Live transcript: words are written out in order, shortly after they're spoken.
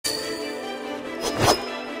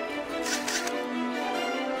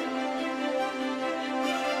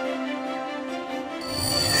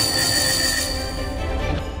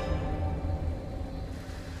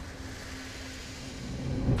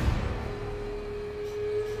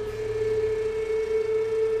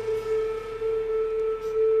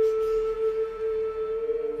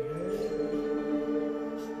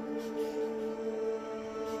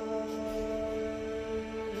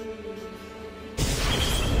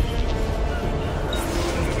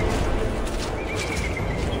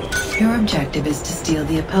Your objective is to steal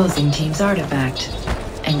the opposing team's artifact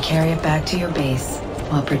and carry it back to your base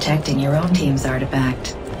while protecting your own team's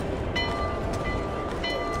artifact.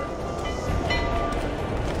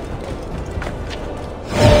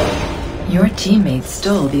 Your teammates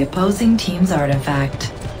stole the opposing team's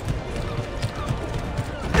artifact.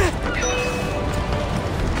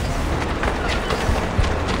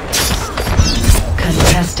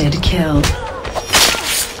 Contested kill.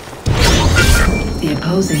 The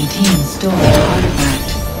opposing team stole your artifact.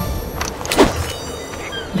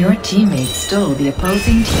 Your teammates stole the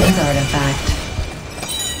opposing team's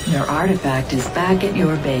artifact. Your artifact is back at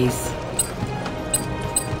your base.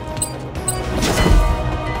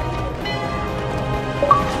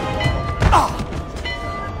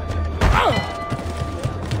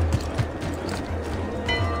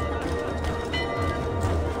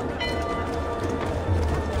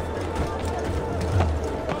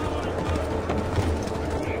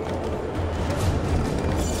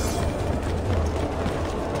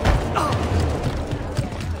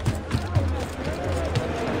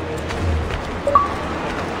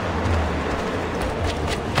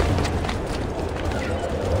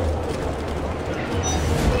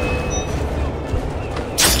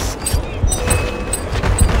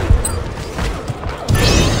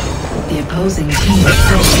 Opposing team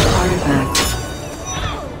stole your artifact.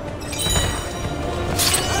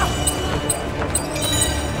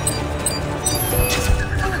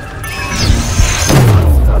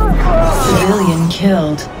 Civilian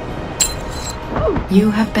killed. You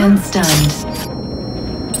have been stunned.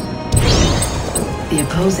 The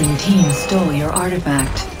opposing team stole your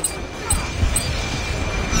artifact.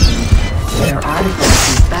 Your artifact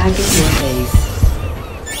is back at your base.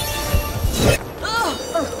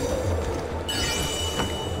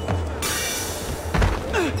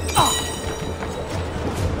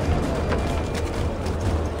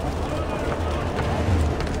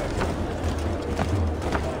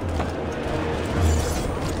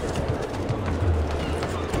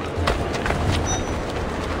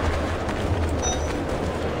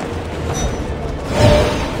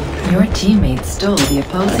 Your teammates stole the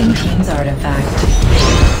opposing team's artifact.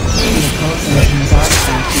 The opposing team's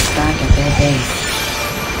artifact is back at their base.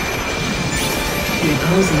 The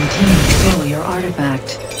opposing team stole your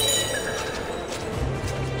artifact.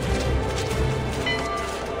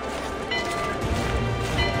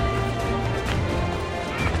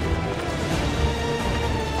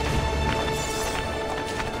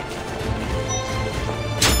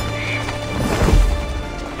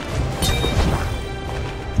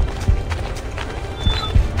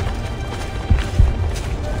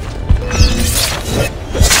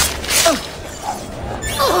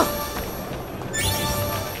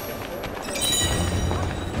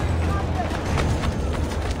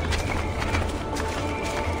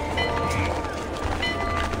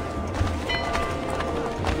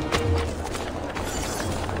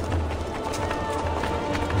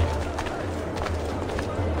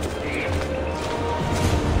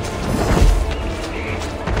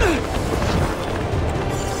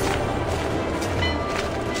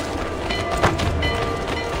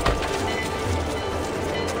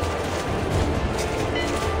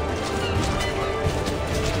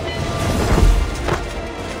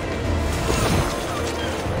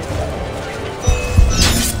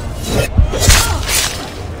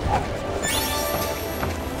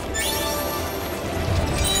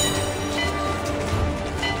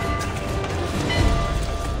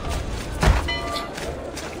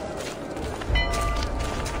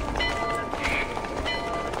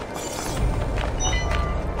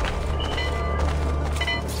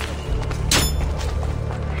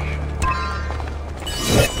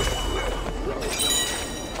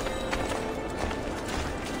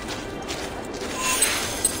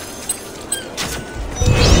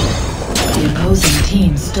 The opposing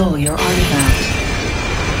team stole your artifact.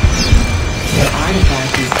 Your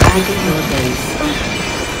artifact is back at your base.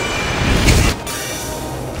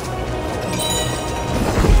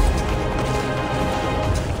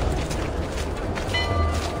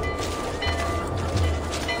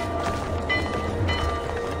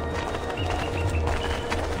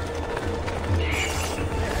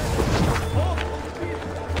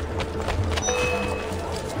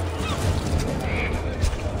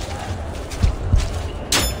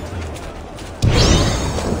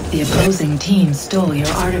 The opposing team stole your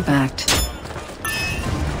artifact.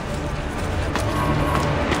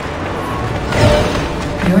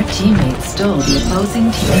 Your teammates stole the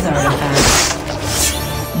opposing team's artifact.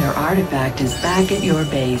 Your artifact is back at your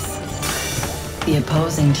base. The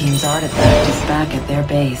opposing team's artifact is back at their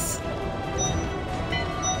base.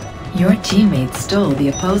 Your teammate stole the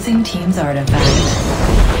opposing team's artifact.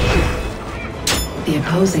 The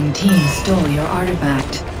opposing team stole your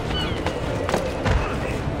artifact.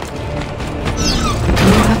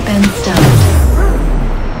 You have been stunned.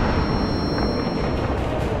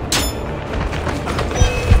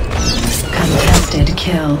 Contested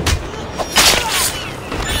kill.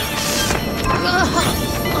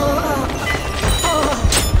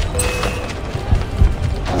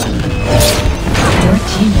 Your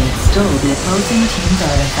teammate stole the opposing team's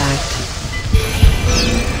artifact.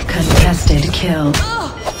 Contested kill.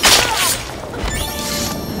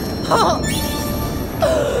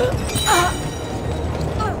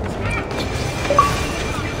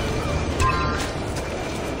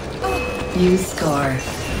 You score.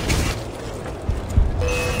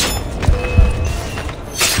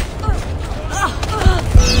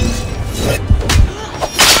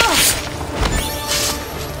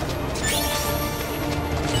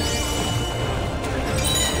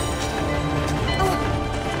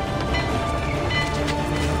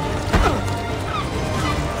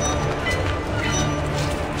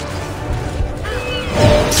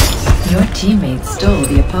 Your teammate stole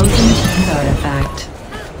the opposing team's artifact.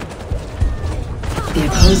 The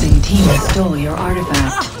opposing team stole your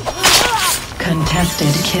artifact.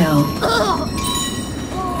 Contested kill.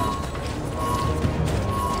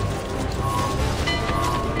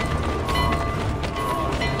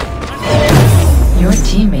 Your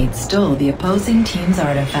teammate stole the opposing team's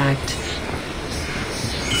artifact.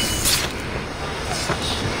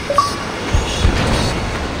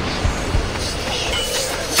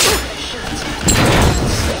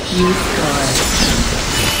 You score.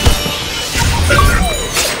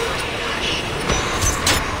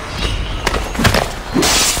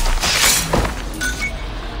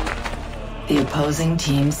 The opposing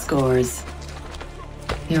team scores.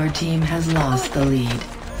 Your team has lost the lead.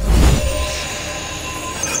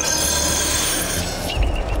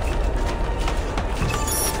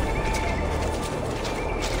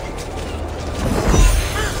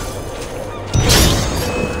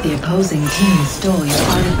 The opposing team stole your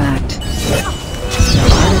artifact. Your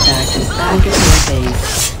artifact is back at your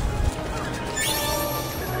base.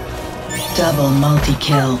 Double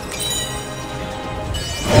multi-kill.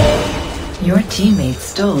 Your teammate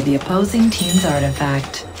stole the opposing team's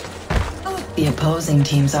artifact. The opposing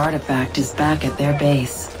team's artifact is back at their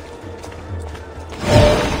base.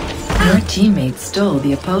 Your teammate stole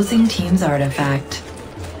the opposing team's artifact.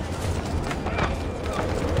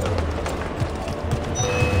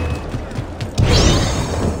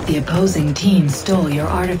 The opposing team stole your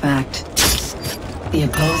artifact. The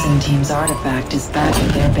opposing team's artifact is back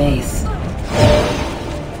at their base.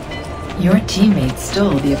 Your teammate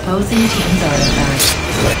stole the opposing team's artifact.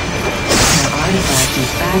 Your artifact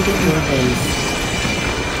is back at your base.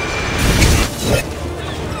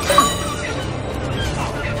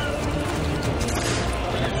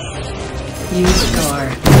 You score.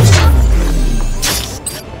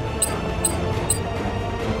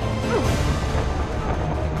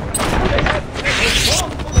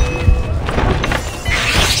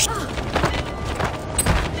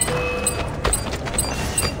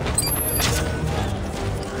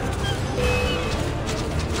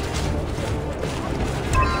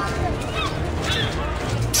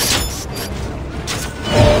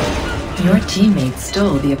 Your teammate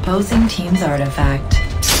stole the opposing team's artifact.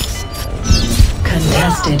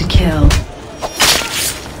 Contested kill.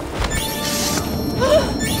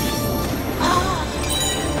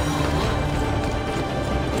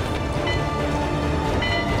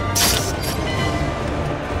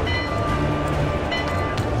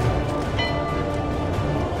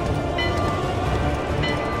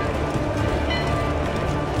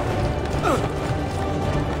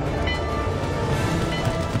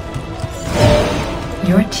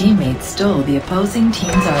 Your teammate stole the opposing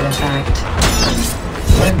team's artifact.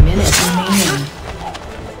 1 minute remaining.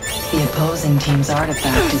 The opposing team's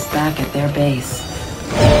artifact is back at their base.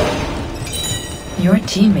 Your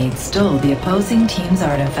teammate stole the opposing team's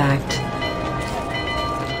artifact.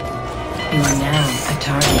 You are now a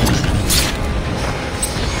target.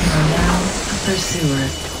 You are now a pursuer.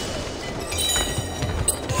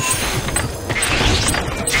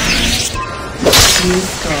 You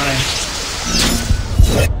score.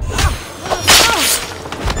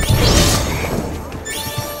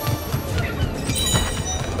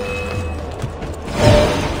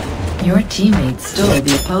 Your teammate stole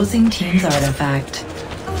the opposing team's artifact.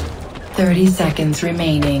 30 seconds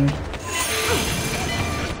remaining.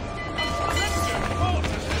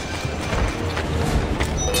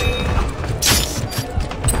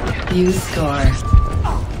 You score.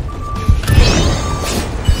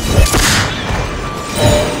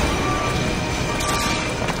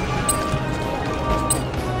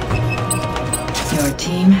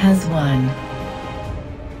 team has won.